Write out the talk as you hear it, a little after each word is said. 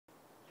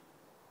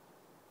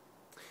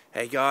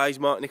Hey guys,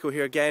 Mark Nicol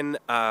here again.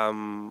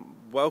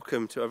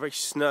 Welcome to a very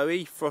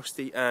snowy,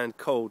 frosty and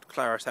cold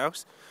Clara's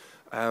house.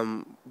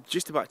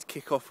 Just about to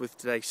kick off with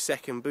today's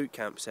second boot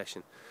camp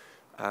session.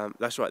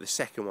 That's right, the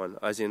second one,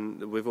 as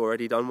in we've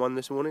already done one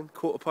this morning.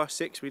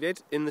 6:15 we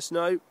did, in the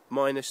snow,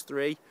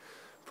 -3.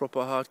 Proper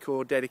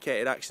hardcore,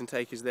 dedicated action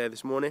takers there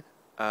this morning.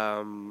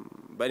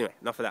 But anyway,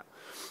 enough of that.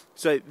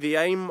 So the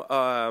aim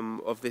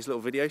of this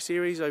little video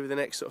series over the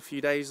next sort of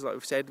few days, like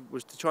we've said,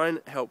 was to try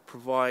and help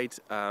provide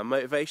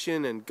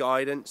motivation and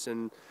guidance,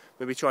 and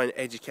maybe try and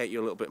educate you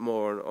a little bit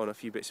more on a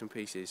few bits and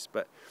pieces.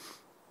 But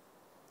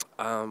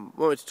what I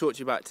wanted to talk to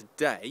you about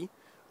today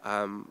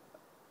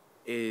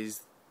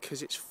is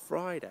because it's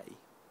Friday.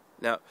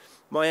 Now,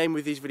 my aim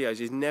with these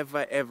videos is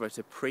never ever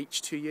to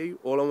preach to you.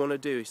 All I want to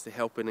do is to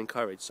help and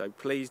encourage. So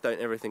please don't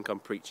ever think I'm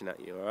preaching at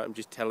you, alright? I'm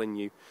just telling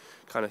you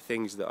kind of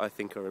things that I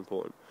think are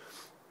important.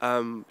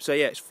 So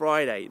yeah, it's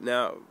Friday.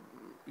 Now,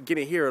 you're going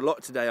to hear a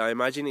lot today, I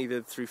imagine,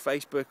 either through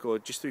Facebook or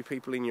just through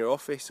people in your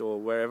office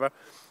or wherever.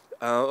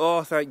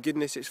 Oh, thank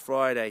goodness it's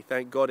Friday.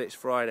 Thank God it's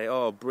Friday.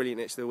 Oh,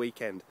 brilliant, it's the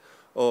weekend.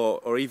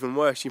 Or even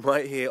worse, you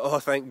might hear, oh,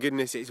 thank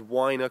goodness it's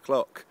wine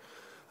o'clock.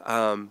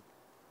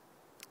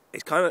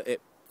 It's kind of...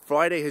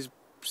 Friday has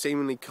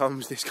seemingly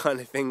comes this kind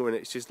of thing when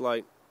it's just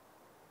like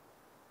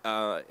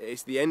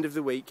it's the end of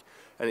the week,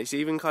 and it's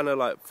even kind of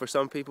like, for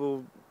some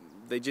people,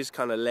 they just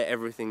kind of let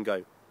everything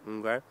go.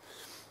 Okay,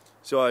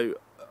 so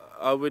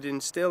I would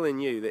instill in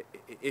you that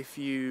if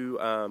you,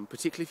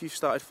 particularly if you've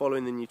started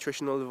following the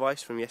nutritional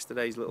advice from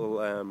yesterday's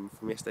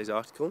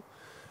article,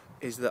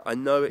 is that I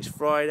know it's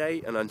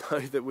Friday, and I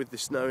know that with the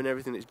snow and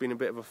everything, it's been a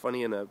bit of a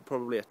funny and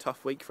probably a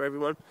tough week for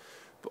everyone.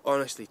 But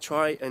honestly,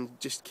 try and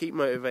just keep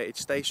motivated,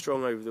 stay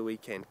strong over the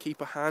weekend, keep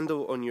a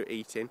handle on your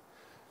eating,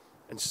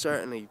 and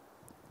certainly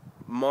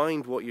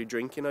mind what you're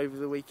drinking over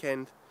the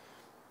weekend,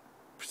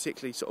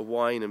 particularly sort of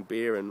wine and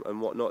beer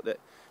and whatnot. That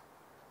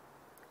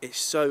it's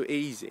so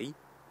easy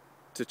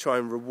to try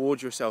and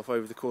reward yourself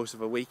over the course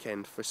of a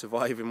weekend for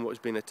surviving what's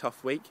been a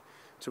tough week,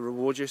 to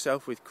reward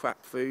yourself with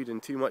crap food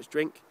and too much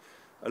drink.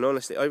 And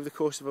honestly, over the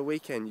course of a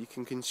weekend, you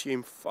can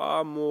consume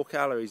far more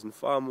calories and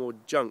far more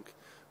junk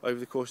over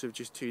the course of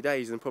just 2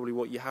 days than probably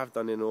what you have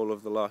done in all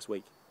of the last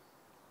week.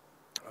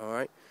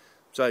 Alright,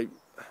 so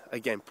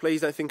again,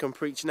 please don't think I'm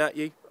preaching at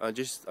you. I'm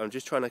just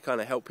trying to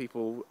kind of help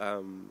people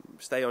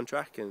stay on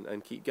track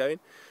and keep going.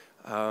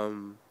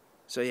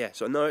 So yeah,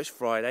 so I know it's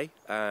Friday,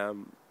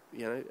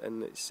 you know,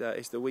 and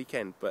it's the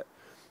weekend, but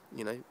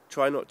you know,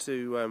 try not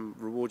to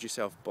reward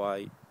yourself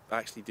by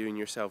actually doing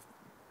yourself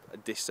a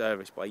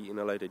disservice by eating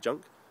a load of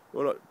junk.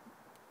 Well, not,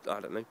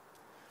 I don't know.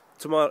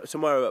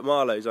 Tomorrow at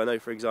Marlowe's, I know,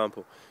 for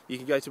example, you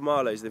can go to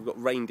Marlowe's. They've got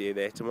reindeer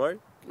there tomorrow.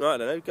 I don't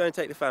know. Go and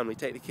take the family,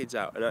 take the kids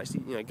out, and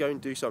actually, you know, go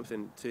and do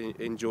something to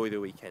enjoy the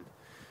weekend.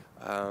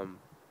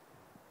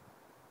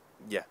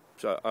 Yeah.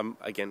 So I'm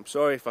again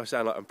sorry if I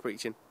sound like I'm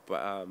preaching,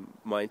 but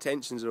my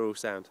intentions are all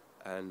sound,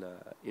 and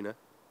you know,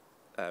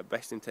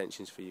 best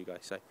intentions for you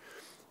guys. So,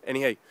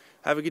 anyhow,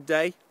 have a good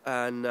day,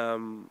 and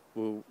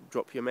we'll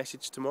drop you a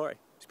message tomorrow.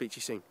 Speak to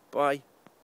you soon. Bye.